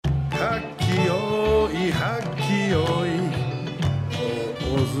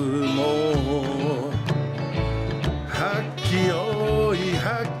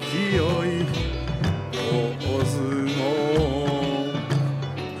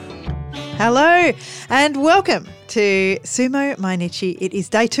Hello and welcome to Sumo Mainichi. It is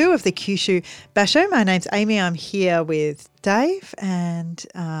day 2 of the Kyushu basho. My name's Amy. I'm here with Dave and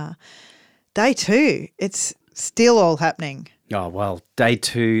day 2, it's still all happening. Oh, well, day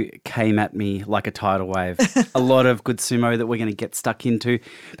 2 came at me like a tidal wave. A lot of good sumo that we're going to get stuck into.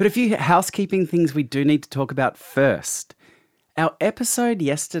 But a few housekeeping things we do need to talk about first. Our episode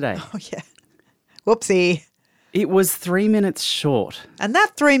yesterday. Oh, yeah. Whoopsie. It was 3 minutes short. And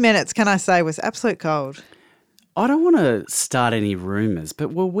that 3 minutes, can I say, was absolute gold. I don't want to start any rumours,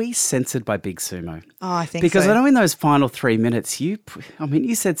 but were we censored by Big Sumo? Oh, I think because so. I know in those final 3 minutes, you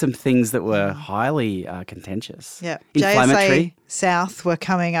said some things that were highly contentious. Yeah. Inflammatory. JSA South were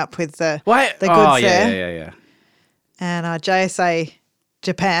coming up with the What? goods there. Yeah. And JSA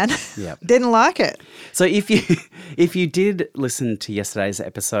Japan Yep. didn't like it. So if you did listen to yesterday's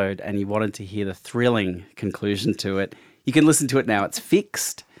episode and you wanted to hear the thrilling conclusion to it, you can listen to it now. It's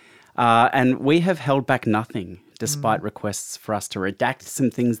fixed. And we have held back nothing despite requests for us to redact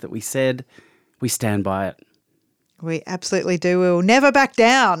some things that we said. We stand by it. We absolutely do. We will never back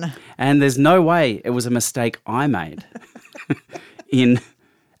down. And there's no way it was a mistake I made in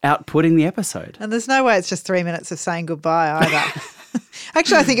outputting the episode. And there's no way it's just 3 minutes of saying goodbye either.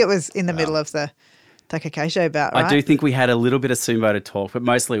 Actually, I think it was in the middle of the Takakasho bout, right? I do think we had a little bit of sumo to talk, but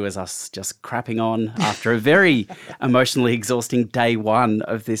mostly it was us just crapping on after a very emotionally exhausting day 1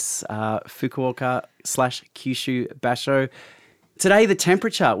 of this Fukuoka/Kyushu basho. Today, the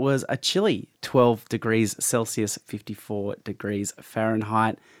temperature was a chilly 12 degrees Celsius, 54 degrees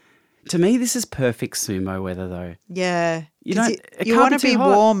Fahrenheit. To me, this is perfect sumo weather, though. Yeah. You You want to be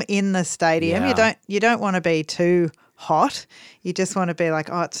warm in the stadium. Yeah. You don't want to be too hot. You just want to be like,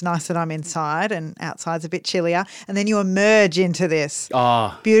 oh, it's nice that I'm inside and outside's a bit chillier. And then you emerge into this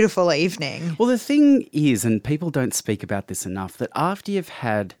beautiful evening. Well, the thing is, and people don't speak about this enough, that after you've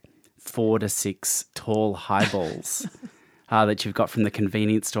had 4 to 6 tall highballs that you've got from the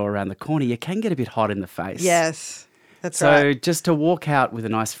convenience store around the corner, you can get a bit hot in the face. Yes, that's so right. just to walk out with a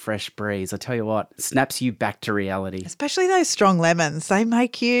nice fresh breeze, I tell you what, snaps you back to reality. Especially those strong lemons. They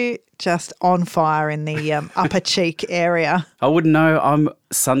make you just on fire in the upper cheek area. I wouldn't know. I'm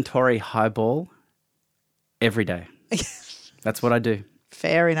Suntory highball every day. That's what I do.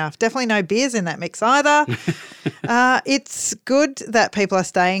 Fair enough. Definitely no beers in that mix either. It's good that people are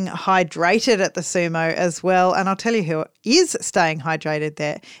staying hydrated at the sumo as well. And I'll tell you who is staying hydrated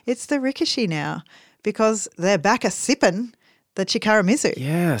there. It's the Rikishi now because they're back a-sipping the Chikara Mizu.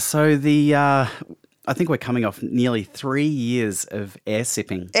 Yeah, so I think we're coming off nearly 3 years of air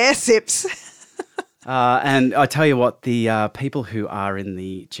sipping. Air sips. And I tell you what, the people who are in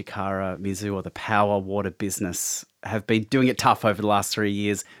the Chikara Mizu or the power water business have been doing it tough over the last 3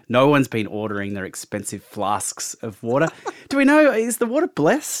 years. No one's been ordering their expensive flasks of water. Do we know, is the water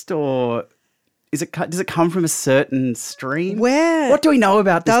blessed or does it come from a certain stream? What do we know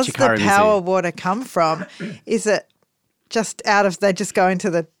about this Chikara Mizu? Does the power water come from? Is it just they just go into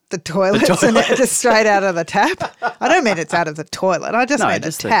the toilets and it's just straight out of the tap? I don't mean it's out of the toilet. I just mean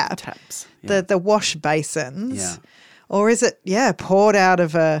just the tap. The taps. Yeah. The wash basins. Yeah. Or is it, poured out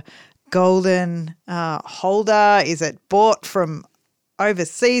of a golden holder? Is it bought from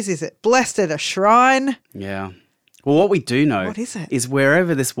overseas? Is it blessed at a shrine? Yeah. Well, what we do know What is it? is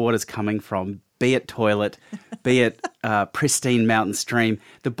wherever this water's coming from, be it toilet, be it pristine mountain stream,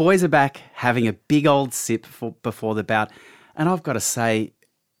 the boys are back having a big old sip before the bout. And I've got to say,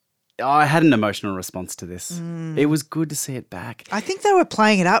 I had an emotional response to this. It was good to see it back. I think they were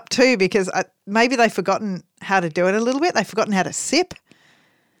playing it up too because maybe they've forgotten how to do it a little bit. They've forgotten how to sip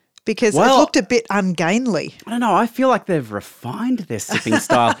because it looked a bit ungainly. I don't know. I feel like they've refined their sipping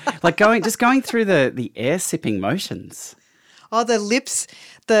style, like going through the air sipping motions. Oh, the lips,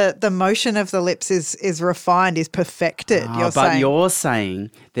 the motion of the lips is refined, is perfected, You're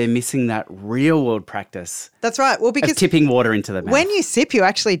saying they're missing that real world practice. That's right. Well, because of tipping water into the mouth. When you sip, you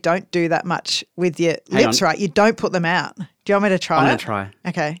actually don't do that much with your lips, right? You don't put them out. Do you want me to try I'm it? going to try.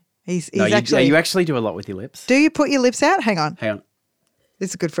 Okay. You actually do a lot with your lips. Do you put your lips out? Hang on. Hang on.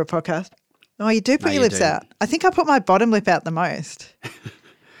 This is good for a podcast. Oh, you do put your lips do. out. I think I put my bottom lip out the most.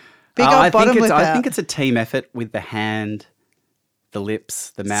 Big old bottom lip out. I think it's a team effort with the hand, the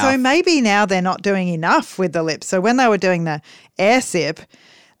lips, the mouth. So maybe now they're not doing enough with the lips. So when they were doing the air sip,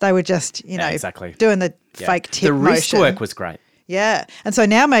 they were just, exactly. doing the fake tip The wrist motion. work was great. Yeah. And so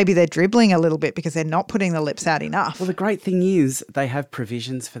now maybe they're dribbling a little bit because they're not putting the lips out enough. Well, the great thing is they have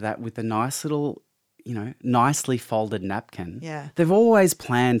provisions for that with the nice little, nicely folded napkin. Yeah. They've always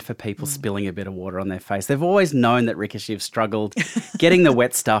planned for people spilling a bit of water on their face. They've always known that Rikishi have struggled getting the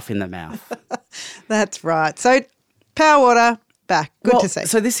wet stuff in the mouth. That's right. So power water, back. Good to see.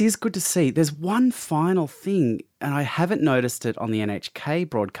 So this is good to see. There's one final thing, and I haven't noticed it on the NHK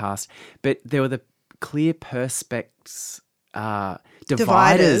broadcast, but there were the clear perspex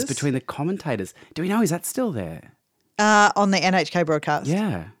dividers between the commentators. Do we know, is that still there? On the NHK broadcast?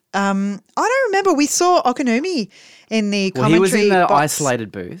 Yeah. I don't remember. We saw Okanumi in the commentary He was in the box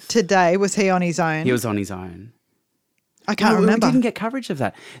isolated booth. today. Was he on his own? He was on his own. I can't remember. We didn't get coverage of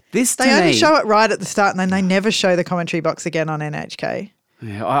that. They only show it right at the start and then they never show the commentary box again on NHK.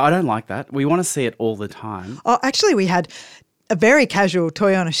 Yeah, I don't like that. We want to see it all the time. Oh, actually, we had a very casual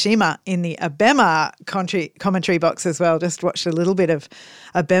Toyo Onishima in the Abema commentary box as well. Just watched a little bit of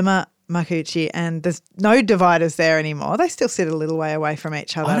Abema Makuuchi, and there's no dividers there anymore. They still sit a little way away from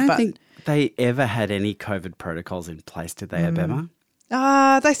each other. I don't think they ever had any COVID protocols in place, did they, Abema?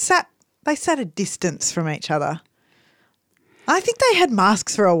 They sat a distance from each other. I think they had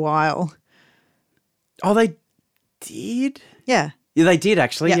masks for a while. Oh, they did? Yeah. Yeah, they did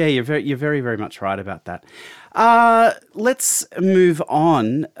actually. Yep. Yeah, you're very, very much right about that. Let's move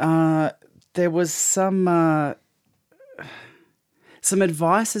on. There was some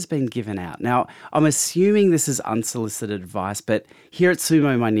advice has been given out. Now, I'm assuming this is unsolicited advice, but here at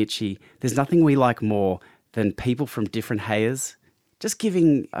Sumo Mainichi, there's nothing we like more than people from different heias just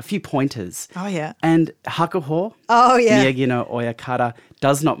giving a few pointers. Oh, yeah. And Hakuho, Miyagi no Oyakata,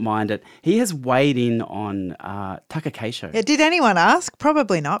 does not mind it. He has weighed in on Takakeisho. Yeah, did anyone ask?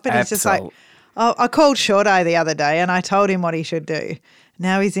 Probably not, but he's just like, I called Shodai the other day and I told him what he should do.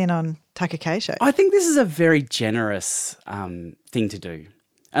 Now he's in on Takakeisho. I think this is a very generous thing to do,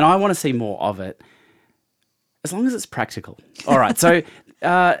 and I want to see more of it, as long as it's practical. All right, so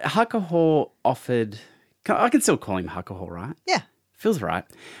Hakuho offered, I can still call him Hakuho, right? Yeah. Feels right.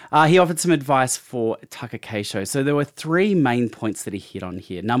 He offered some advice for Takakeisho. So there were 3 main points that he hit on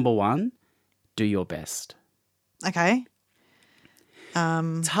here. Number 1, do your best. Okay.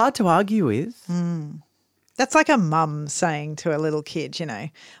 It's hard to argue with. That's like a mum saying to a little kid, you know,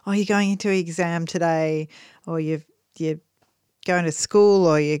 oh, you're going into an exam today, or you're going to school,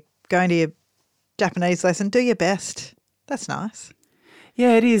 or you're going to your Japanese lesson. Do your best. That's nice.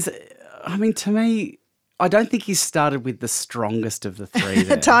 Yeah, it is. I mean, to me, I don't think he started with the strongest of the 3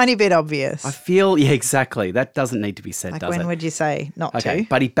 there. A tiny bit obvious. I feel, yeah, exactly. That doesn't need to be said, like does it? when would you say not Okay, to?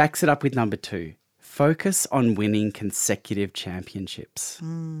 but he backs it up with number 2. Focus on winning consecutive championships.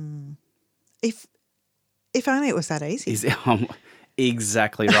 If only it was that easy.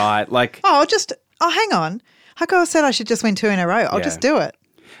 Exactly right. Like, hang on. Hakuho said I should just win 2 in a row. I'll just do it.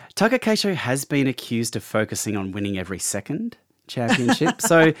 Takakeisho has been accused of focusing on winning every second championship.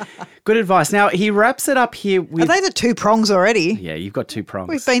 So good advice. Now, he wraps it up here with... Are they the 2 prongs already? Yeah, you've got 2 prongs.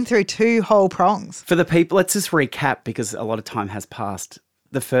 We've been through 2 whole prongs. For the people, let's just recap because a lot of time has passed.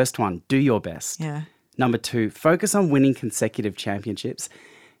 The first one, do your best. Yeah. Number 2, focus on winning consecutive championships.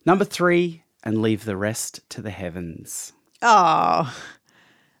 Number 3, and leave the rest to the heavens. Oh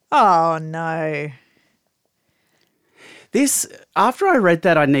no. This, after I read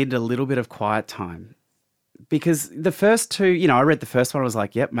that, I needed a little bit of quiet time because the first 2, I read the first one, I was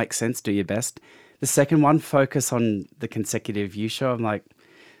like, yep, makes sense, do your best. The second one, focus on the consecutive Yusho. I'm like,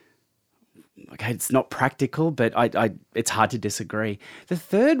 okay, it's not practical, but it's hard to disagree. The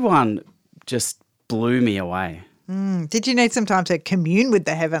third one just blew me away. Did you need some time to commune with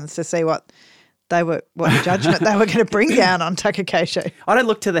the heavens to see what judgment they were going to bring down on Takakeisho? I don't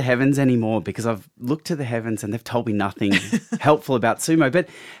look to the heavens anymore because I've looked to the heavens and they've told me nothing helpful about sumo. But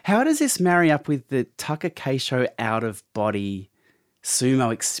how does this marry up with the Takakeisho out-of-body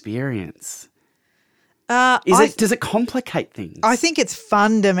sumo experience? Does it complicate things? I think it's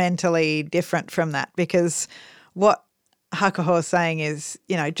fundamentally different from that because what Hakuho is saying is,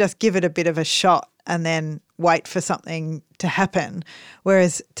 just give it a bit of a shot and then wait for something to happen.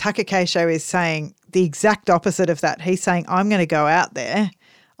 Whereas Takakeisho is saying the exact opposite of that. He's saying, I'm going to go out there.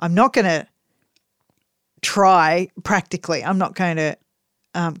 I'm not going to try practically. I'm not going to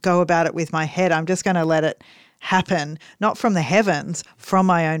go about it with my head. I'm just going to let it happen, not from the heavens, from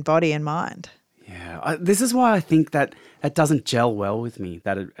my own body and mind. Yeah, this is why I think that doesn't gel well with me,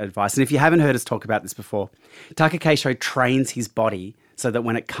 that advice. And if you haven't heard us talk about this before, Takakeisho trains his body so that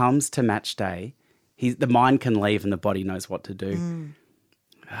when it comes to match day, the mind can leave and the body knows what to do.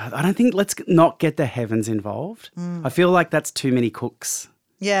 I don't think let's not get the heavens involved. I feel like that's too many cooks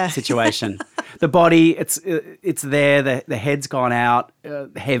situation. The body, it's there, the head's gone out,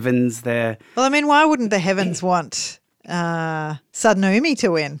 heavens there. Well, I mean, why wouldn't the heavens want Sadanoumi to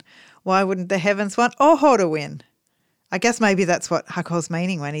win? Why wouldn't the heavens want Oho to win? I guess maybe that's what Hakuho's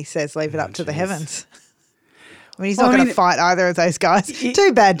meaning when he says leave it up to the heavens. I mean, he's not going to fight either of those guys.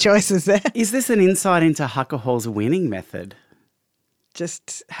 2 bad choices there. Is this an insight into Hakuho's winning method?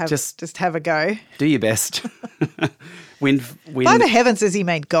 just have a go. Do your best. win. By the heavens, does he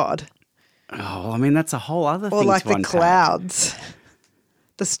mean God? Oh, well, I mean, that's a whole other thing. Or like to the unpack. clouds.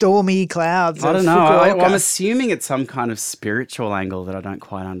 The stormy clouds. I don't of know. Fukuoka. I'm assuming it's some kind of spiritual angle that I don't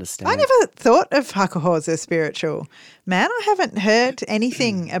quite understand. I never thought of Hakuho as a spiritual man. I haven't heard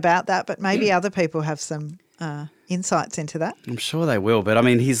anything about that, but maybe other people have some insights into that. I'm sure they will, but I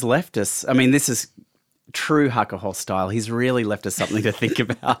mean, he's left us. I mean, this is true Hakuho style. He's really left us something to think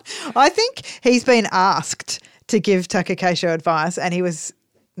about. I think he's been asked to give Takakeisho advice, and he was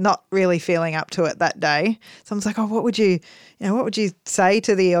not really feeling up to it that day. Someone's like, "Oh, what would you say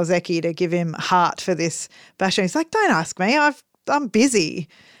to the Ozeki to give him heart for this basho?" He's like, "Don't ask me. I'm busy."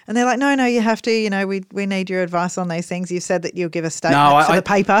 And they're like, "No, you have to. We need your advice on these things. You've said that you'll give a statement for the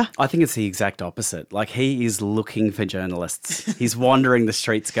paper." I think it's the exact opposite. Like, he is looking for journalists. He's wandering the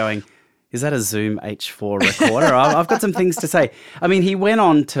streets going, "Is that a Zoom H4 recorder? I've got some things to say." I mean, he went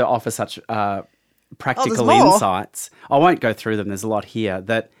on to offer such practical insights. I won't go through them. There's a lot here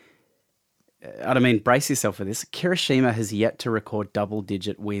that, I mean, brace yourself for this. Kirishima has yet to record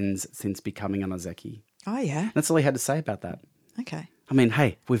double-digit wins since becoming an Ozeki. Oh, yeah. That's all he had to say about that. Okay. I mean,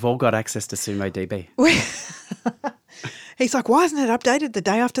 hey, we've all got access to Sumo DB. He's like, "Why isn't it updated the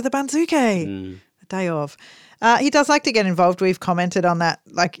day after the Banzuke?" The day of. He does like to get involved. We've commented on that.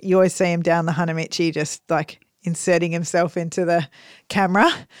 Like, you always see him down the Hanamichi just like inserting himself into the camera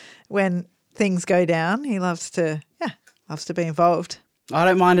when things go down. He loves to be involved. I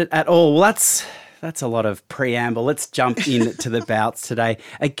don't mind it at all. Well, that's a lot of preamble. Let's jump into the bouts today.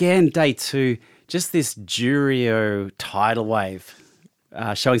 Again, day 2, just this Juryo tidal wave.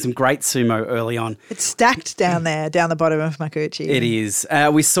 Showing some great sumo early on. It's stacked down there, down the bottom of Makuuchi. It is.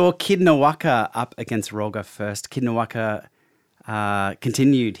 We saw Kid Nawaka up against Roga first. Kid Nawaka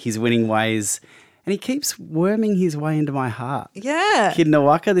continued his winning ways, and he keeps worming his way into my heart. Yeah. Kid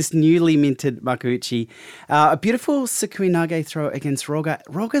Nawaka, this newly minted Makuuchi. A beautiful Sukui Nage throw against Roga.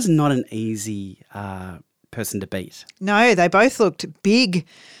 Roga's not an easy person to beat. No, they both looked big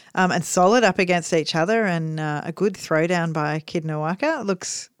and solid up against each other, and a good throwdown by Kid Nawaka.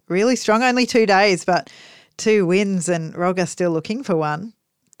 Looks really strong. Only 2 days, but 2 wins, and Roga still looking for one.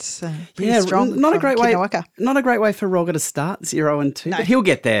 It's pretty strong. Not a great way. Nawaka. Not a great way for Roga to start 0-2. No. But he'll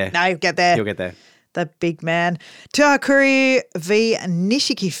get there. No, he'll get there. He'll get there. The big man. Tohakuryu v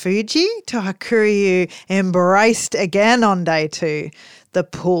Nishiki Fuji. Tohakuryu embraced again on day 2. The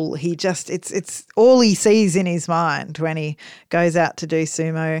pull. It's all he sees in his mind when he goes out to do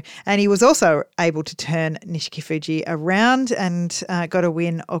sumo. And he was also able to turn Nishiki Fuji around and got a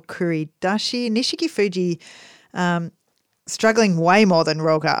win Okuridashi. Nishiki Fuji struggling way more than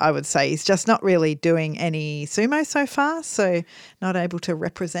Roga, I would say. He's just not really doing any sumo so far, so not able to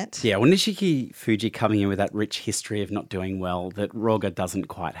represent. Yeah, well, Nishiki Fuji coming in with that rich history of not doing well that Roga doesn't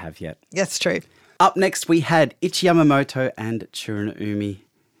quite have yet. That's true. Up next, we had Ichi Yamamoto and Churanoumi.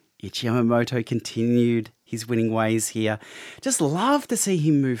 Ichi Yamamoto continued his winning ways here. Just love to see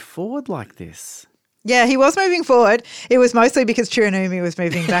him move forward like this. Yeah, he was moving forward. It was mostly because Churanoumi was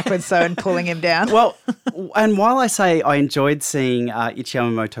moving backwards and pulling him down. Well, and while I say I enjoyed seeing Ichi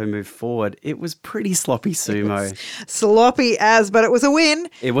Yamamoto move forward, it was pretty sloppy sumo. Sloppy but it was a win.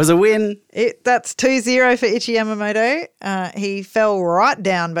 It was a win. That's 2-0 for Ichi Yamamoto. He fell right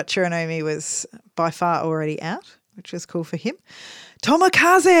down, but Churanoumi was by far already out, which was cool for him.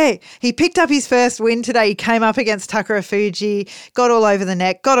 Tomokaze, he picked up his first win today. He came up against Takara Fuji, got all over the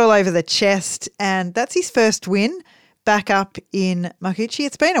neck, got all over the chest, and that's his first win back up in Makuuchi.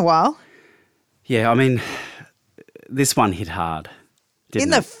 It's been a while. Yeah, I mean, this one hit hard, didn't it? In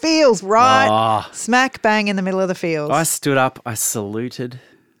the fields, right? Smack bang in the middle of the fields. I stood up, I saluted,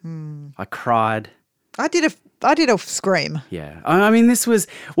 I cried. I did a scream. Yeah. I mean, this was,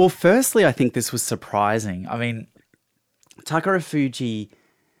 well, firstly, I think this was surprising. I mean, Takara Fuji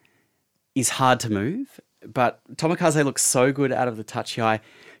is hard to move, but Tomokaze looks so good out of the tachi,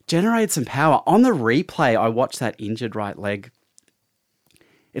 generated some power. On the replay, I watched that injured right leg.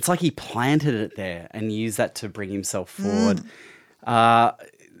 It's like he planted it there and used that to bring himself forward. I'm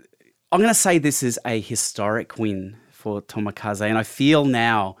going to say this is a historic win for Tomokaze, and I feel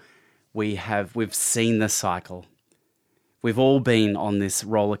now we've seen the cycle. We've all been on this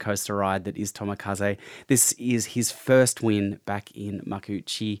roller coaster ride that is Tomokaze. This is his first win back in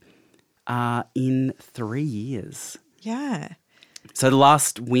Makuuchi in 3 years. Yeah. So the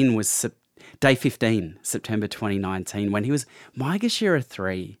last win was day 15, September 2019, when he was Maegashira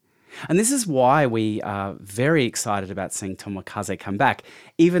 3. And this is why we are very excited about seeing Tomokaze come back,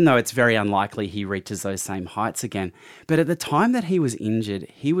 even though it's very unlikely he reaches those same heights again. But at the time that he was injured,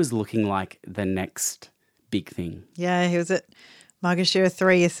 he was looking like the next big thing. Yeah, he was at Maegashira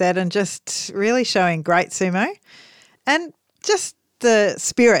 3, you said, and just really showing great sumo and just the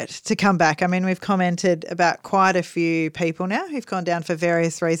spirit to come back. I mean, we've commented about quite a few people now who've gone down for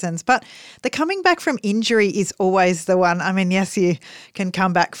various reasons, but the coming back from injury is always the one. I mean, yes, you can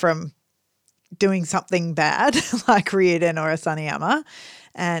come back from doing something bad like Ryuden or a Saniyama,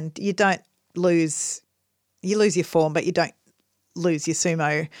 and you don't lose your form, but you don't lose your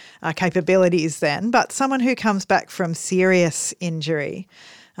sumo capabilities then. But someone who comes back from serious injury,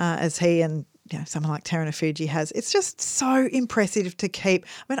 as he and someone like Terunofuji has, it's just so impressive to keep.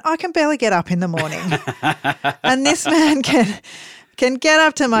 I mean, I can barely get up in the morning, and this man can get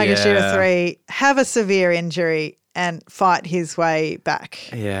up to Maegashira 3, have a severe injury, and fight his way back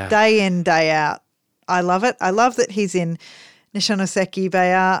day in, day out. I love it. I love that he's in Nishonoseki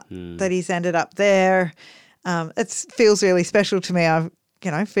Baya, that he's ended up there. It feels really special to me.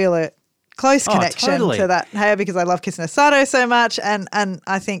 I feel a close connection to that Heya because I love Kisuna Sato so much, and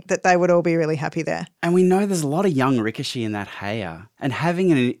I think that they would all be really happy there. And we know there's a lot of young Rikishi in that Heya, and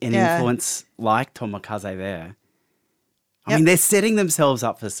having an influence like Tomokaze there, I mean, they're setting themselves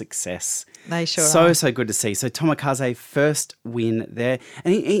up for success. They sure are. So good to see. So Tomokaze, first win there.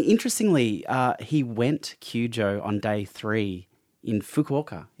 And interestingly, he went Kyujo on day 3 in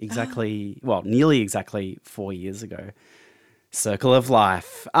Fukuoka, nearly exactly 4 years ago. Circle of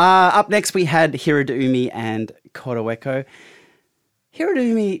life. Up next, we had Hirodoumi and Kotoeko.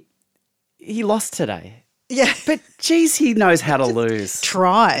 Hirodoumi, he lost today. Yeah. But geez, he knows how to lose.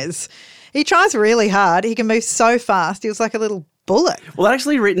 He tries really hard. He can move so fast. He was like a little bullet. Well,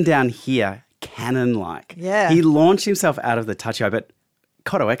 actually written down here, cannon-like. Yeah. He launched himself out of the tachiai, but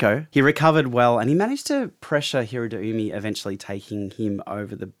Kotoeko, he recovered well and he managed to pressure Hirodoumi, eventually taking him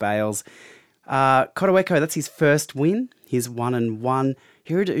over the bales. Kotoeko, that's his first win. He's 1-1.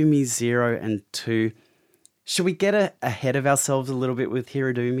 Hirodoumi 0-2. Should we get ahead of ourselves a little bit with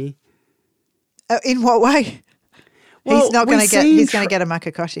Hirodoumi? In what way? Well, he's not going to get. He's going to get a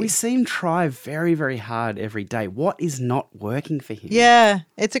Makakoshi. We see him try very, very hard every day. What is not working for him? Yeah,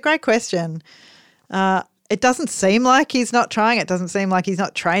 it's a great question. It doesn't seem like he's not trying. It doesn't seem like he's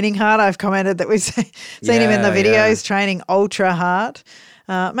not training hard. I've commented that we've seen him in the videos training ultra hard.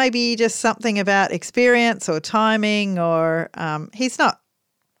 Maybe just something about experience or timing, or he's not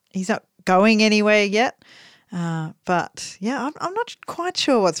going anywhere yet. But yeah, I'm not quite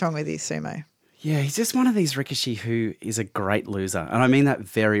sure what's wrong with his sumo. Yeah, he's just one of these Rikishi who is a great loser. And I mean that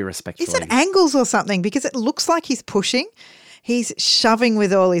very respectfully. Is it angles or something? Because it looks like he's pushing. He's shoving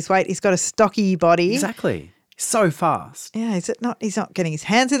with all his weight. He's got a stocky body. Exactly. So fast. Yeah, is it not? He's not getting his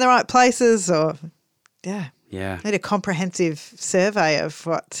hands in the right places, or Yeah. Need a comprehensive survey of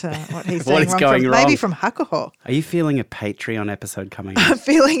what he's what doing is going wrong. Maybe from Hakuho. Are you feeling a Patreon episode coming up? I'm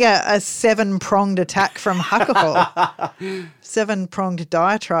feeling a 7-pronged attack from Hakuho. 7-pronged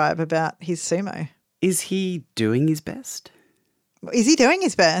diatribe about his sumo. Is he doing his best? Is he doing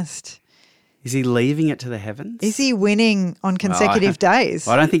his best? Is he leaving it to the heavens? Is he winning on consecutive days?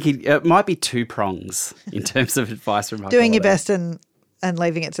 Well, I don't think it might be 2 prongs in terms of advice from Hakuho. Doing your best and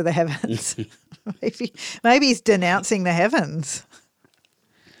leaving it to the heavens. Maybe he's denouncing the heavens.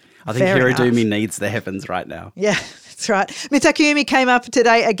 I think Hirodoumi needs the heavens right now. Yeah, that's right. Mitakeumi came up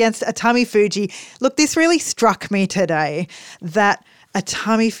today against Atami Fuji. Look, this really struck me today that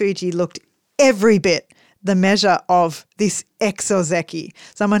Atami Fuji looked every bit the measure of this exozeki,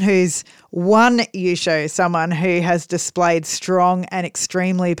 someone who's won Yusho, someone who has displayed strong and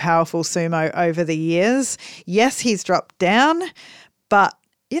extremely powerful sumo over the years. Yes, he's dropped down, but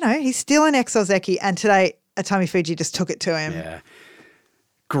he's still an exozeki, and today Atami Fuji just took it to him. Yeah.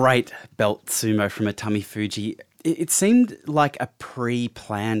 Great belt sumo from Atami Fuji. It seemed like a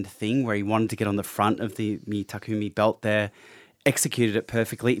pre-planned thing where he wanted to get on the front of the Mitakeumi belt there, executed it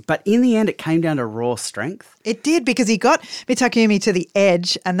perfectly. But in the end, it came down to raw strength. It did, because he got Mitakeumi to the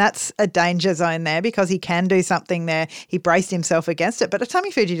edge, and that's a danger zone there because he can do something there. He braced himself against it, but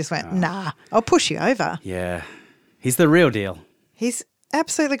Atami Fuji just went, nah, I'll push you over. Yeah. He's the real deal. He's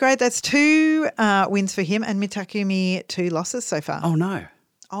absolutely great. That's 2 wins for him, and Mitakeumi 2 losses so far. Oh, no.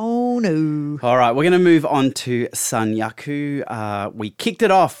 Oh, no. All right, we're going to move on to Sanyaku. We kicked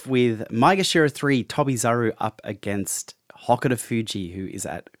it off with Maegashira 3, Tobizaru up against Hokuto Fuji, who is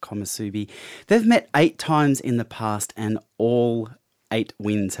at Komusubi. They've met 8 times in the past, and all 8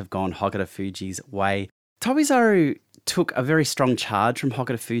 wins have gone Hokuto Fuji's way. Tobizaru took a very strong charge from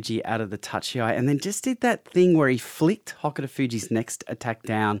Hokuto Fuji out of the tachiai, and then just did that thing where he flicked Hokuto Fuji's next attack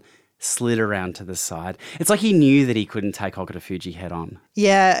down, slid around to the side. It's like he knew that he couldn't take Hokuto Fuji head on.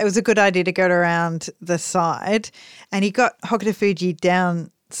 Yeah, it was a good idea to go around the side, and he got Hokuto Fuji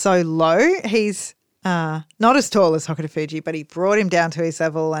down so low. He's not as tall as Hokuto Fuji, but he brought him down to his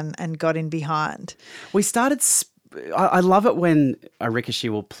level and got in behind. We started. I love it when a rikishi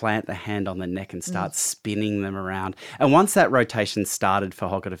will plant the hand on the neck and start spinning them around. And once that rotation started for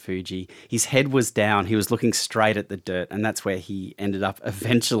Hokuto Fuji, his head was down. He was looking straight at the dirt, and that's where he ended up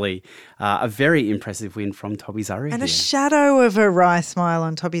eventually. A very impressive win from Tobizaru. And a shadow of a wry smile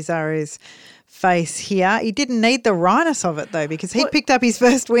on Tobizaru's face here. He didn't need the wryness of it, though, because he picked up his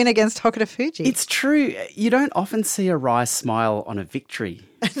first win against Hokuto Fuji. It's true. You don't often see a wry smile on a victory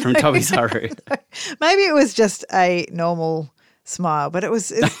from Tobizaru. Maybe it was just a normal smile, but it's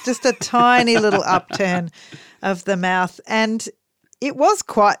just a tiny little upturn of the mouth. And it was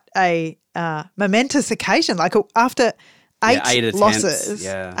quite a momentous occasion. Like after eight losses,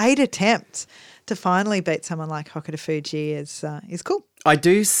 8 attempts to finally beat someone like Hokuto Fuji is cool. I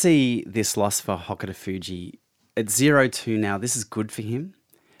do see this loss for Hokuto Fuji at 0-2 now. This is good for him.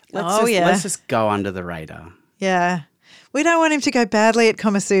 Let's just go under the radar. Yeah. We don't want him to go badly at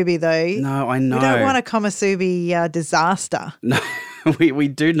Komusubi, though. No, I know. We don't want a Komusubi disaster. No, we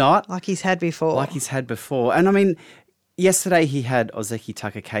do not. Like he's had before. And I mean, yesterday he had Ozeki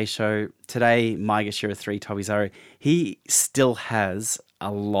Takakeisho. Today, Maegashira 3 Tobizaru. He still has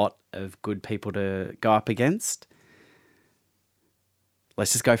a lot of good people to go up against.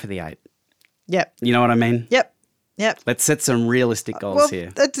 Let's just go for the 8. Yep. You know what I mean? Yep. Let's set some realistic goals here.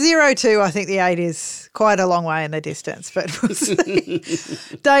 At 0-2, I think the 8 is quite a long way in the distance, but we'll see.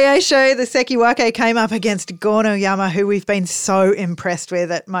 Daieisho, the Sekiwake, came up against Gonoyama, who we've been so impressed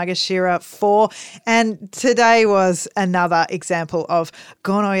with at Maegashira 4. And today was another example of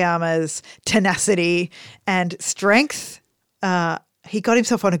Gonoyama's tenacity and strength. He got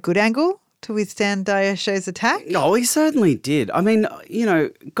himself on a good angle to withstand Daieisho's attack. Oh, he certainly did. I mean,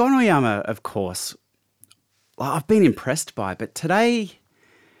 Gonoyama, of course, I've been impressed by, but today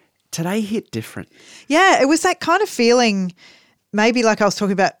hit different. Yeah, it was that kind of feeling, maybe like I was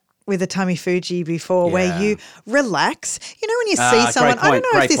talking about with Atami Fuji before, where you relax. You know, when you see someone, I don't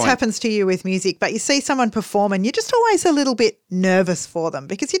know if this happens to you with music, but you see someone perform and you're just always a little bit nervous for them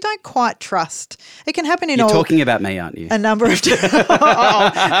because you don't quite trust. It can happen in You're talking about me, aren't you? A number of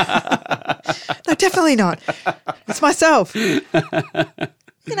No, definitely not. It's myself. You're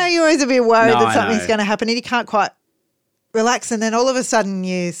always a bit worried that something's going to happen and you can't quite relax, and then all of a sudden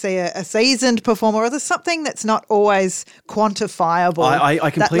you see a seasoned performer or there's something that's not always quantifiable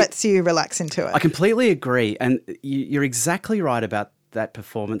that lets you relax into it. I completely agree, and you're exactly right about that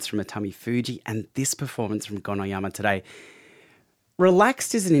performance from Atami Fuji and this performance from Gonoyama today.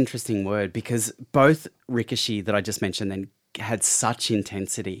 Relaxed is an interesting word because both rikishi that I just mentioned then had such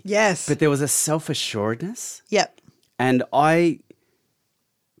intensity. Yes. But there was a self-assuredness. Yep. And I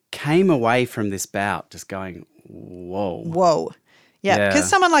came away from this bout just going, whoa. Yeah, because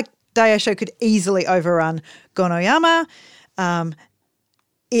someone like Daieisho could easily overrun Gonoyama.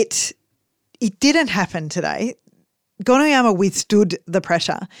 It didn't happen today. Gonoyama withstood the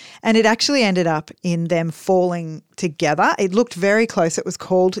pressure and it actually ended up in them falling together. It looked very close. It was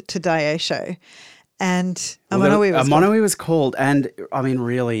called to Daieisho. And Amonoi was called. And, I mean,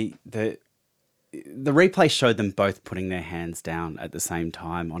 really, the replay showed them both putting their hands down at the same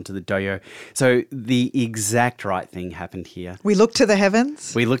time onto the doyo. So the exact right thing happened here. We looked to the heavens.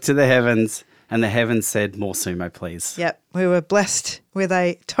 And the heavens said, more sumo, please. Yep. We were blessed with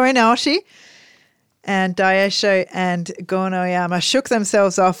a Toinaoshi, and Daieisho and Gonoyama shook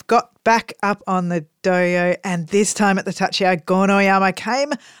themselves off, got back up on the doyo, and this time at the tachiai, Gonoyama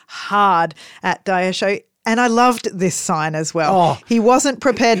came hard at Daieisho. And I loved this sign as well. Oh. He wasn't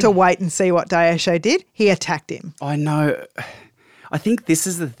prepared to wait and see what Daieisho did. He attacked him. I know. I think this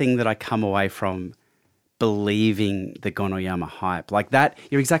is the thing that I come away from believing the Gonoyama hype. Like that,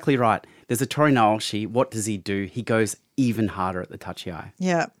 you're exactly right. There's a Tori Naoshi. What does he do? He goes even harder at the tachiai.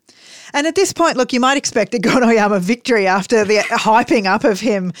 Yeah. And at this point, look, you might expect a Gonoyama victory after the hyping up of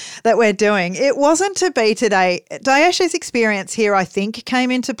him that we're doing. It wasn't to be today. Daieisho's experience here, I think,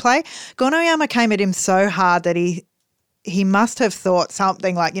 came into play. Gonoyama came at him so hard that he must have thought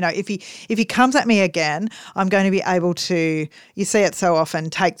something like, if he comes at me again, I'm going to be able to, you see it so often,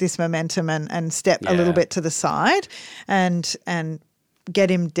 take this momentum and step a little bit to the side and get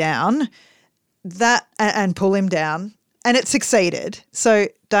him down and pull him down. And it succeeded. So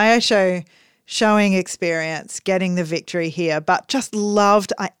Daieisho showing experience, getting the victory here, but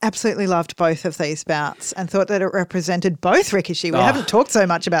I absolutely loved both of these bouts and thought that it represented both rikishi. We haven't talked so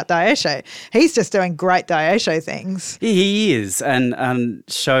much about Daieisho. He's just doing great Daieisho things. He is, and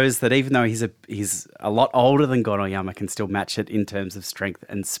shows that even though he's a lot older than Gonoyama, can still match it in terms of strength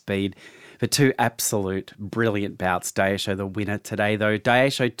and speed. But two absolute brilliant bouts. Daisho the winner today, though.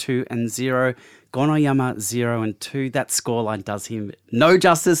 Daisho 2-0, Gonoyama 0-2. That scoreline does him no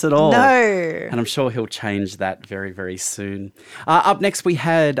justice at all. No. And I'm sure he'll change that very, very soon. Up next, we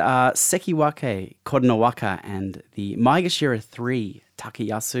had Sekiwake Koronowaka and the Maegashira 3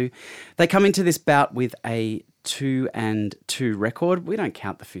 Takayasu. They come into this bout with a 2-2 record. We don't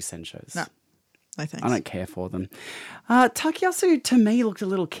count the Fusenshos. No. No thanks. I don't care for them. Takayasu, to me, looked a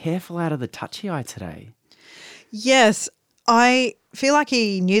little careful out of the touchy-eye today. Yes, I feel like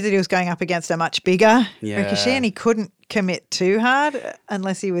he knew that he was going up against a much bigger Yeah. Rikishi, and he couldn't commit too hard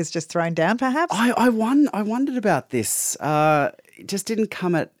unless he was just thrown down, perhaps. I wondered about this. It just didn't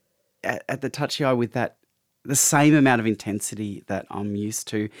come at the touchy-eye with the same amount of intensity that I'm used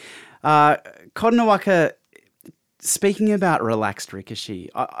to. Koronowaka, speaking about relaxed Rikishi,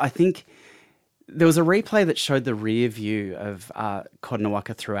 I think there was a replay that showed the rear view of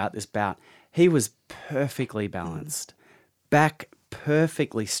Koronowaka throughout this bout. He was perfectly balanced, back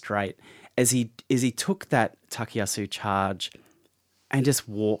perfectly straight as he took that Takayasu charge and just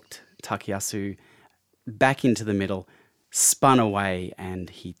walked Takayasu back into the middle, spun away, and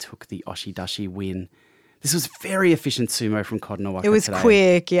he took the Oshidashi win. This was very efficient sumo from Koronowaka. It was today.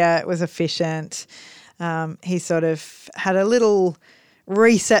 quick, yeah, it was efficient. He sort of had a little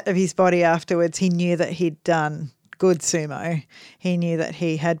reset of his body afterwards. He knew that he'd done good sumo. He knew that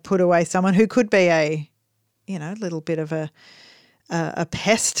he had put away someone who could be a little bit of a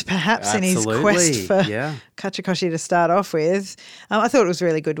pest perhaps in his quest for Kachikoshi to start off with. I thought it was a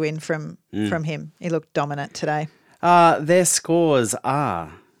really good win from him. He looked dominant today. Their scores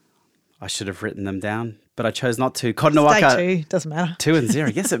are, I should have written them down, but I chose not to. Koronowaka, Stay 2, doesn't matter.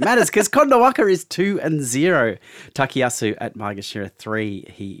 2-0. Yes, it matters because Koronowaka is 2-0. Takayasu at Maegashira 3,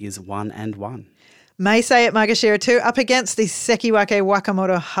 he is 1-1. Meisei at Maegashira 2 up against the Sekiwake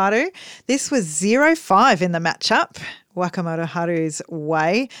Wakamoto Haru. This was 0-5 in the matchup, Wakamoto Haru's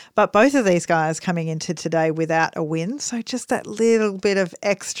way. But both of these guys coming into today without a win. So just that little bit of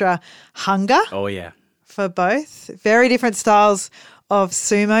extra hunger. Oh, yeah. For both. Very different styles of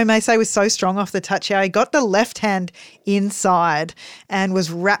sumo. Meisei was so strong off the touch. He got the left hand inside and was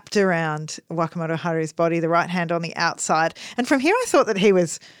wrapped around Wakamoto Haru's body, the right hand on the outside. And from here I thought that he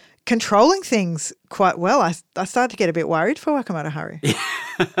was controlling things quite well. I started to get a bit worried for Wakamoto Haru.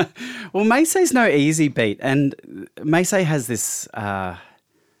 Well, Meisei's no easy beat. And Meisei has this,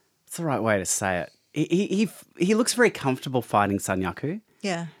 what's the right way to say it? He looks very comfortable fighting Sanyaku.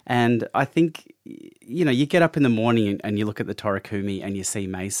 Yeah. And I think, you get up in the morning and you look at the Torakumi and you see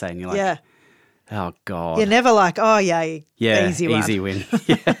Meisei and you're like, oh, God. You're never like, oh, yeah, easy win.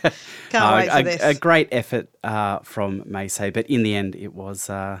 Can't wait for this. A great effort from Meisei, but in the end it was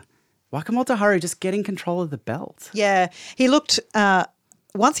Wakamoto Haru just getting control of the belt. Yeah. He looked,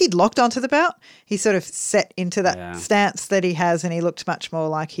 once he'd locked onto the belt, he sort of set into that stance that he has, and he looked much more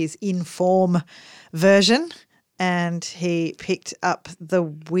like his in-form version. And he picked up the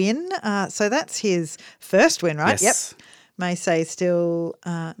win. So that's his first win, right? Yes. Yep. Meisei still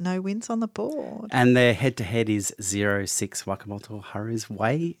no wins on the board. And their head-to-head is 0-6 Wakamoto Haru's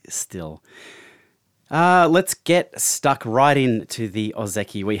way still. Let's get stuck right into the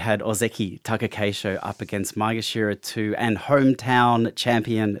Ozeki. We had Ozeki Takakeisho up against Maegashira 2 and hometown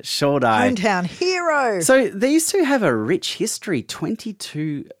champion Shodai. Hometown hero. So these two have a rich history,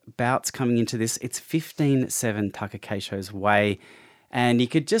 22 bouts coming into this. It's 15-7 Takakeisho's way, and you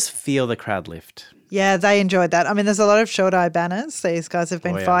could just feel the crowd lift. Yeah, they enjoyed that. I mean, there's a lot of Shodai banners. These guys have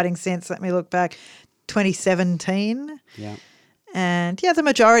been fighting since, let me look back, 2017. Yeah. And, the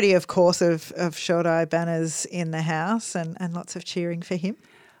majority, of course, of Shodai banners in the house and lots of cheering for him.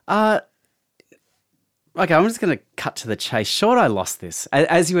 Okay, I'm just going to cut to the chase. Shodai lost this,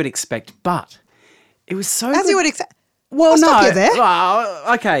 as you would expect, but it was so As good. you would expect. Well, I'll no. stop you there.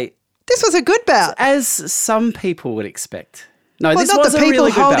 Okay. This was a good bout. As some people would expect. No, well, this not was the a people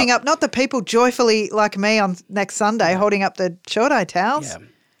really good holding bout. up, not the people joyfully like me on next Sunday holding up the Shodai towels. Yeah.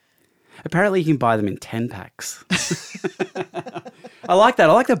 Apparently you can buy them in 10 packs. I like that.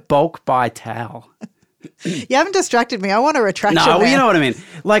 I like the bulk buy towel. You haven't distracted me. I want a retraction. No, well, now. you know what I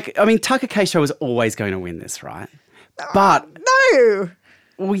mean. Takakeisho was always going to win this, right? But no.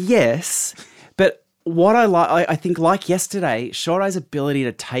 Well, yes. But what I think like yesterday, Shodai's ability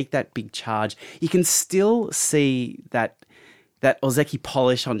to take that big charge, you can still see that Ozeki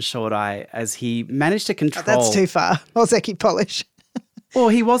polish on Shodai as he managed to control. That's too far. Ozeki polish. Well,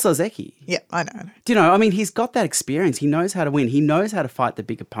 he was Ozeki. Yeah, I know. Do you know, he's got that experience. He knows how to win. He knows how to fight the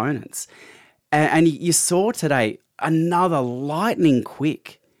big opponents. And you saw today another lightning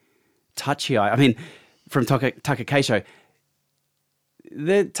quick touchy eye. From Takakeisho.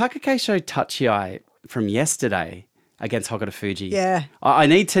 the Takakeisho Tachiai from yesterday against Hokuto Fuji. Yeah. I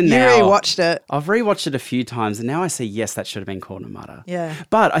need to You now. rewatched it. I've rewatched it a few times and now I see, yes, that should have been Kornomata. Yeah.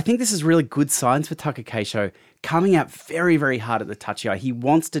 But I think this is really good signs for Takakeisho coming out very, very hard at the Tachiai. He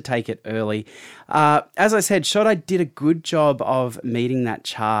wants to take it early. As I said, Shodai did a good job of meeting that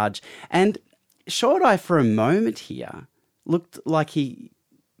charge. And Shodai, for a moment here, looked like he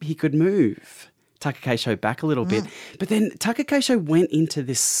could move Takakeisho back a little bit. But then Takakeisho went into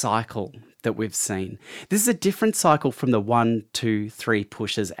this cycle that we've seen. This is a different cycle from the 1, 2, 3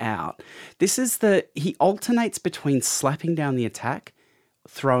 pushes out. This is he alternates between slapping down the attack,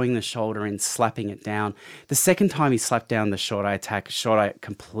 throwing the shoulder in, slapping it down. The second time he slapped down the Shodai attack, Shodai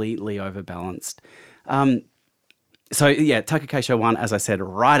completely overbalanced. So, yeah, Takakeisho won, as I said,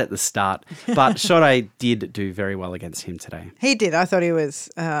 right at the start. But Shodai did do very well against him today. He did. I thought he was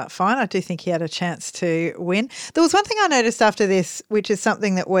fine. I do think he had a chance to win. There was one thing I noticed after this, which is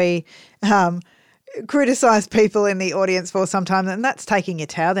something that we criticise people in the audience for sometimes, and that's taking your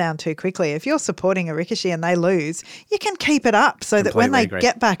towel down too quickly. If you're supporting a Rikishi and they lose, you can keep it up so that when they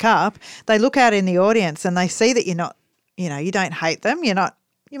get back up, they look out in the audience and they see that you're not, you don't hate them.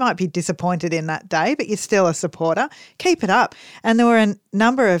 You might be disappointed in that day, but you're still a supporter. Keep it up. And there were a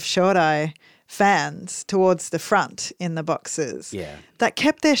number of Shodai fans towards the front in the boxes that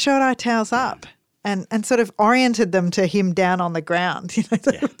kept their Shodai towels up and sort of oriented them to him down on the ground.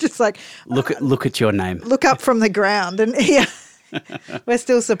 Just like look at your name. Look up from the ground, and we're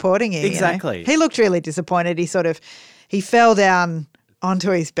still supporting you. Exactly. He looked really disappointed. He fell down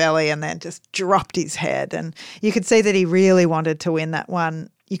onto his belly and then just dropped his head, and you could see that he really wanted to win that one.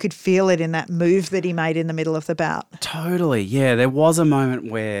 You could feel it in that move that he made in the middle of the bout. Totally, yeah. There was a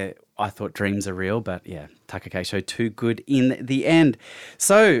moment where I thought dreams are real, but yeah, Takakeisho too good in the end.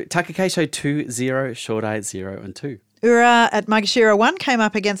 So Takakeisho 2-0, Shodai 0-2. Ura at Maegashira 1 came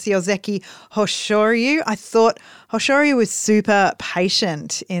up against the Ozeki Hoshoryu. I thought Hoshoryu was super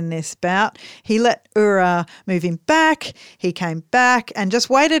patient in this bout. He let Ura move him back. He came back and just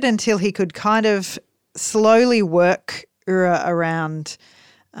waited until he could kind of slowly work Ura around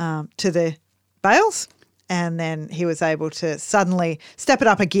to the bales, and then he was able to suddenly step it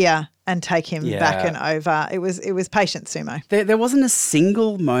up a gear and take him back and over. It was patient sumo. There wasn't a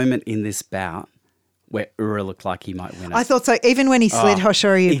single moment in this bout where Ura looked like he might win it. I thought so. Even when he slid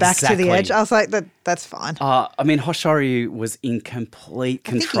Hoshoryu back to the edge, I was like, that's fine. Hoshoryu was in complete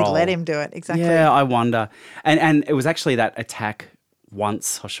control. I think he let him do it, exactly. Yeah, I wonder. And it was actually that attack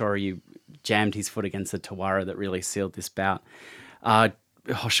once Hoshoryu jammed his foot against the Tawara that really sealed this bout.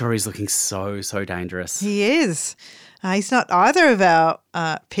 Hoshoryu's looking so dangerous. He is. He's not either of our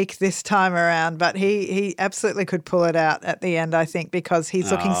pick this time around, but he absolutely could pull it out at the end, I think, because he's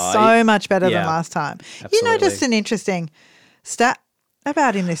looking so much better than last time. Absolutely. You noticed an interesting stat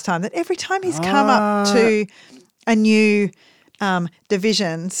about him this time, that every time he's come up to a new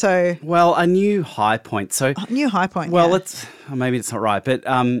division, so... Well, a new high point. So new high point, Well, maybe it's not right, but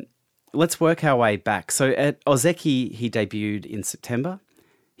let's work our way back. So at Ozeki, he debuted in September.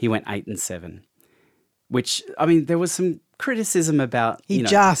 He went 8-7, which, I mean, there was some criticism about, he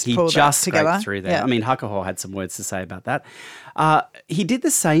just scraped through there. Yeah. I mean, Hakuho had some words to say about that. He did the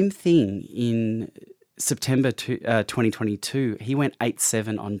same thing in September 2022. He went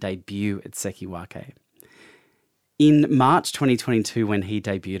 8-7 on debut at Sekiwake. In March 2022, when he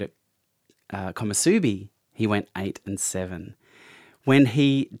debuted at Komusubi, he went 8-7. When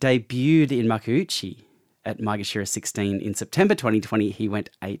he debuted in Makuuchi at Maegashira 16 in September 2020, he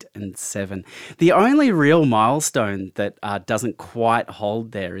went 8-7. The only real milestone that doesn't quite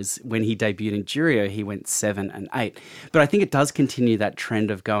hold there is when he debuted in Juryo, he went 7-8. But I think it does continue that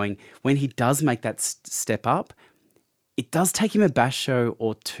trend of going, when he does make that step up, it does take him a basho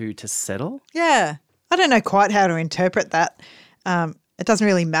or two to settle. Yeah. I don't know quite how to interpret that. It doesn't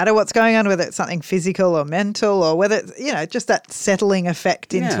really matter what's going on, whether it's something physical or mental, or whether it's, just that settling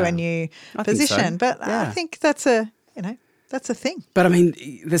effect into a new position. So. But I think that's a thing. But I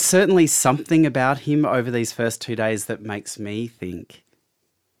mean, there's certainly something about him over these first 2 days that makes me think,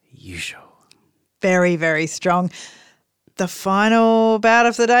 Kyushu. Very, very strong. The final bout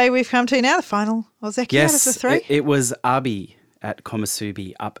of the day we've come to now, the final Ozeki out of the three. It was Abi at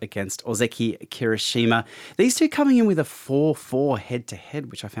Komusubi up against Ozeki Kirishima. These two coming in with a 4-4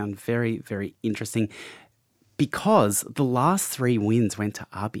 head-to-head, which I found very, very interesting because the last 3 wins went to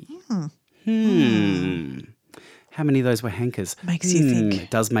Abi. How many of those were hankers? Makes you think.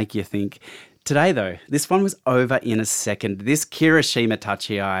 It does make you think. Today, though, this one was over in a second. This Kirishima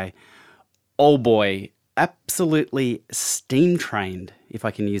Tachiai, oh boy, absolutely steam-trained, if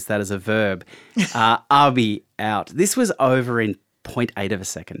I can use that as a verb. Abi out. This was over in 0.8 of a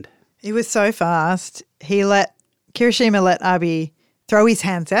second. He was so fast. Kirishima let Abi throw his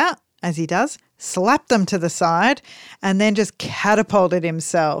hands out, as he does, slapped them to the side, and then just catapulted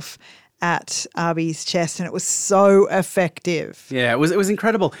himself at Abi's chest, and it was so effective. Yeah, it was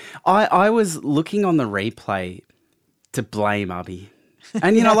incredible. I was looking on the replay to blame Abi.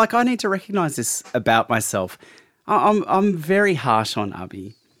 And, you know, like I need to recognise this about myself. I'm very harsh on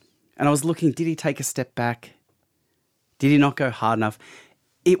Abi. And I was looking, did he take a step back? Did he not go hard enough?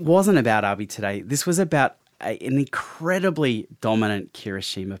 It wasn't about Abi today. This was about an incredibly dominant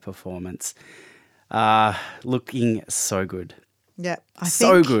Kirishima performance. Looking so good. Yeah. I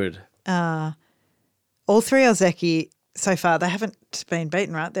so think, good. all three Ozeki so far, they haven't been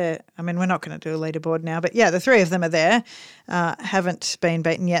beaten, right? We're not going to do a leaderboard now, but yeah, the three of them are there, haven't been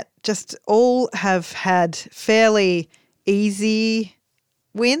beaten yet. Just all have had fairly easy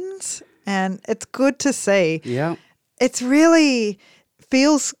wins, and it's good to see. Yeah. It's really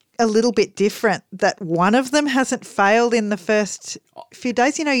feels a little bit different that one of them hasn't failed in the first few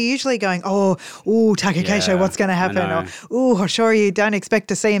days. You know, you're usually going, Takakeisho, Yeah, what's going to happen? I Or, Hoshori, you don't expect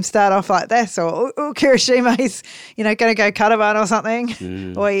to see him start off like this. Or, Kirishima, he's, going to go Kataban or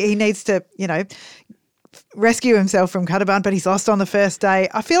something. Or he needs to, rescue himself from Kataban, but he's lost on the first day.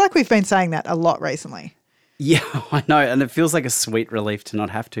 I feel like we've been saying that a lot recently. Yeah, I know, and it feels like a sweet relief to not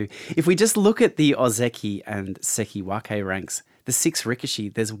have to. If we just look at the Ozeki and Sekiwake ranks, the 6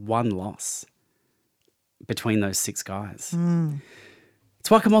 Rikishi, there's 1 loss between those 6 guys. It's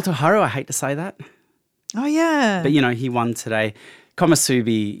Wakamoto Haru, I hate to say that. Oh, yeah. But, he won today.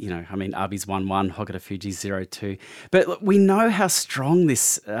 Komusubi, Abi's 1-1, Hokuto Fuji 0-2. But look, we know how strong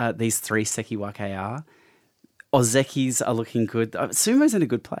these 3 Sekiwake are. Ozekis are looking good. Sumo's in a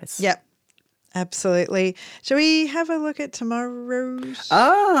good place. Yep. Absolutely. Shall we have a look at tomorrow's?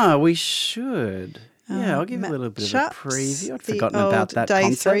 We should. Yeah, I'll give you a little bit of a preview. I'd forgotten about that day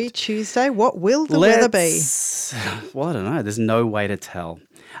concept. 3, Tuesday. What will the weather be? Well, I don't know. There's no way to tell.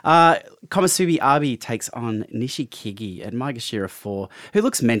 Komusubi Abi takes on Nishikigi at Maegashira 4, who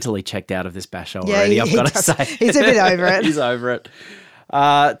looks mentally checked out of this basho already, I've got to say. He's a bit over it. He's over it.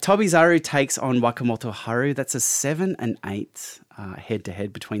 Tobizaru takes on Wakamoto Haru. That's a 7 and 8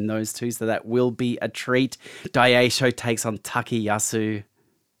 head-to-head between those two, so that will be a treat. Daieisho takes on Takeyasu.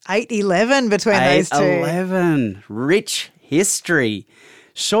 8-11 between those two. 8-11. Rich history.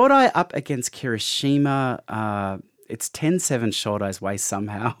 Shodai up against Kirishima. It's 10-7 Shodai's way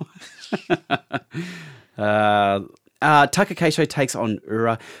somehow. Takakeisho takes on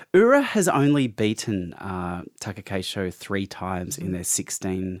Ura. Ura has only beaten Takakeisho 3 times in their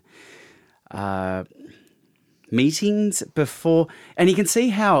 16 meetings before. And you can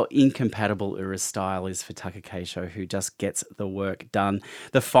see how incompatible Ura's style is for Takakeisho, who just gets the work done.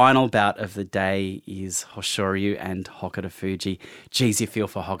 The final bout of the day is Hoshoryu and Hokuto Fuji. Geez, you feel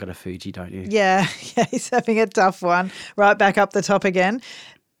for Hokuto Fuji, don't you? Yeah, he's having a tough one. Right back up the top again.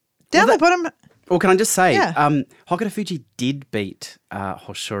 Down the bottom. Well, can I just say, Yeah. Hokuto Fuji did beat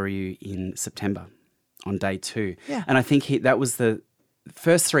Hoshoryu in September on day 2. Yeah. And I think that was the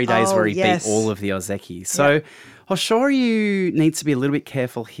first 3 days where he beat all of the Ozeki. So Hoshoryu needs to be a little bit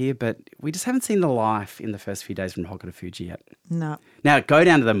careful here, but we just haven't seen the life in the first few days from Hokuto Fuji yet. No. Now, go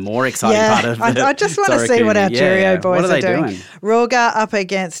down to the more exciting part of the I just want to see what our Jurio boys what are they doing. Roga up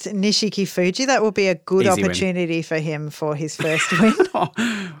against Nishiki Fuji. That will be a good Easy opportunity for him for his first win.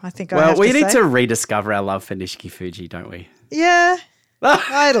 I think Well, we need say. to rediscover our love for Nishiki Fuji, don't we? Yeah.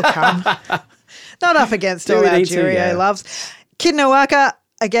 It'll come. Not up against Do all we our need to? Jurio Yeah. loves. Kidnowaka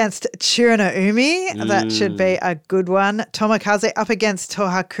against Chirano Umi. That should be a good one. Tomokaze up against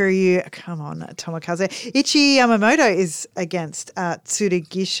Tohakuryu. Come on, Tomokaze. Ichi Yamamoto is against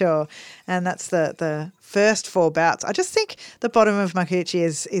Tsurugisho, and that's the first 4 bouts. I just think the bottom of Makuuchi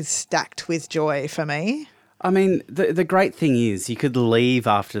is stacked with joy for me. I mean, the great thing is you could leave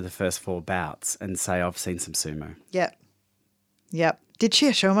after the first 4 bouts and say, I've seen some sumo. Yep. Did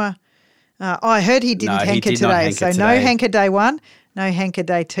Chiyoshima? I heard he didn't No, he Henka did not today. Henka So no today. Henka day 1, no Henka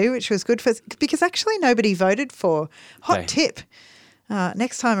day 2, which was good because actually nobody voted for. Hot Okay. tip.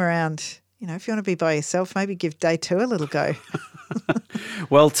 Next time around, if you want to be by yourself, maybe give day 2 a little go.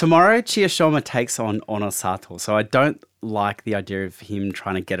 Well, tomorrow Chiyoshima takes on Onosato, so I don't like the idea of him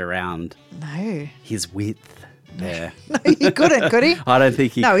trying to get around No. his width there. No, he couldn't, could he? I don't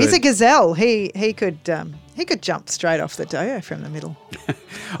think he No, could. he's a gazelle. He could jump straight off the doyo from the middle.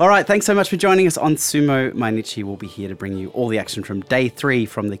 All right, thanks so much for joining us on Sumo. Mainichi will be here to bring you all the action from day 3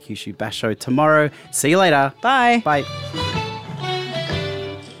 from the Kyushu Basho tomorrow. See you later. Bye. Bye.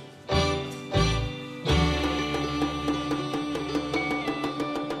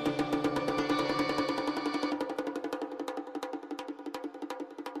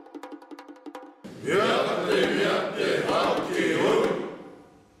 Via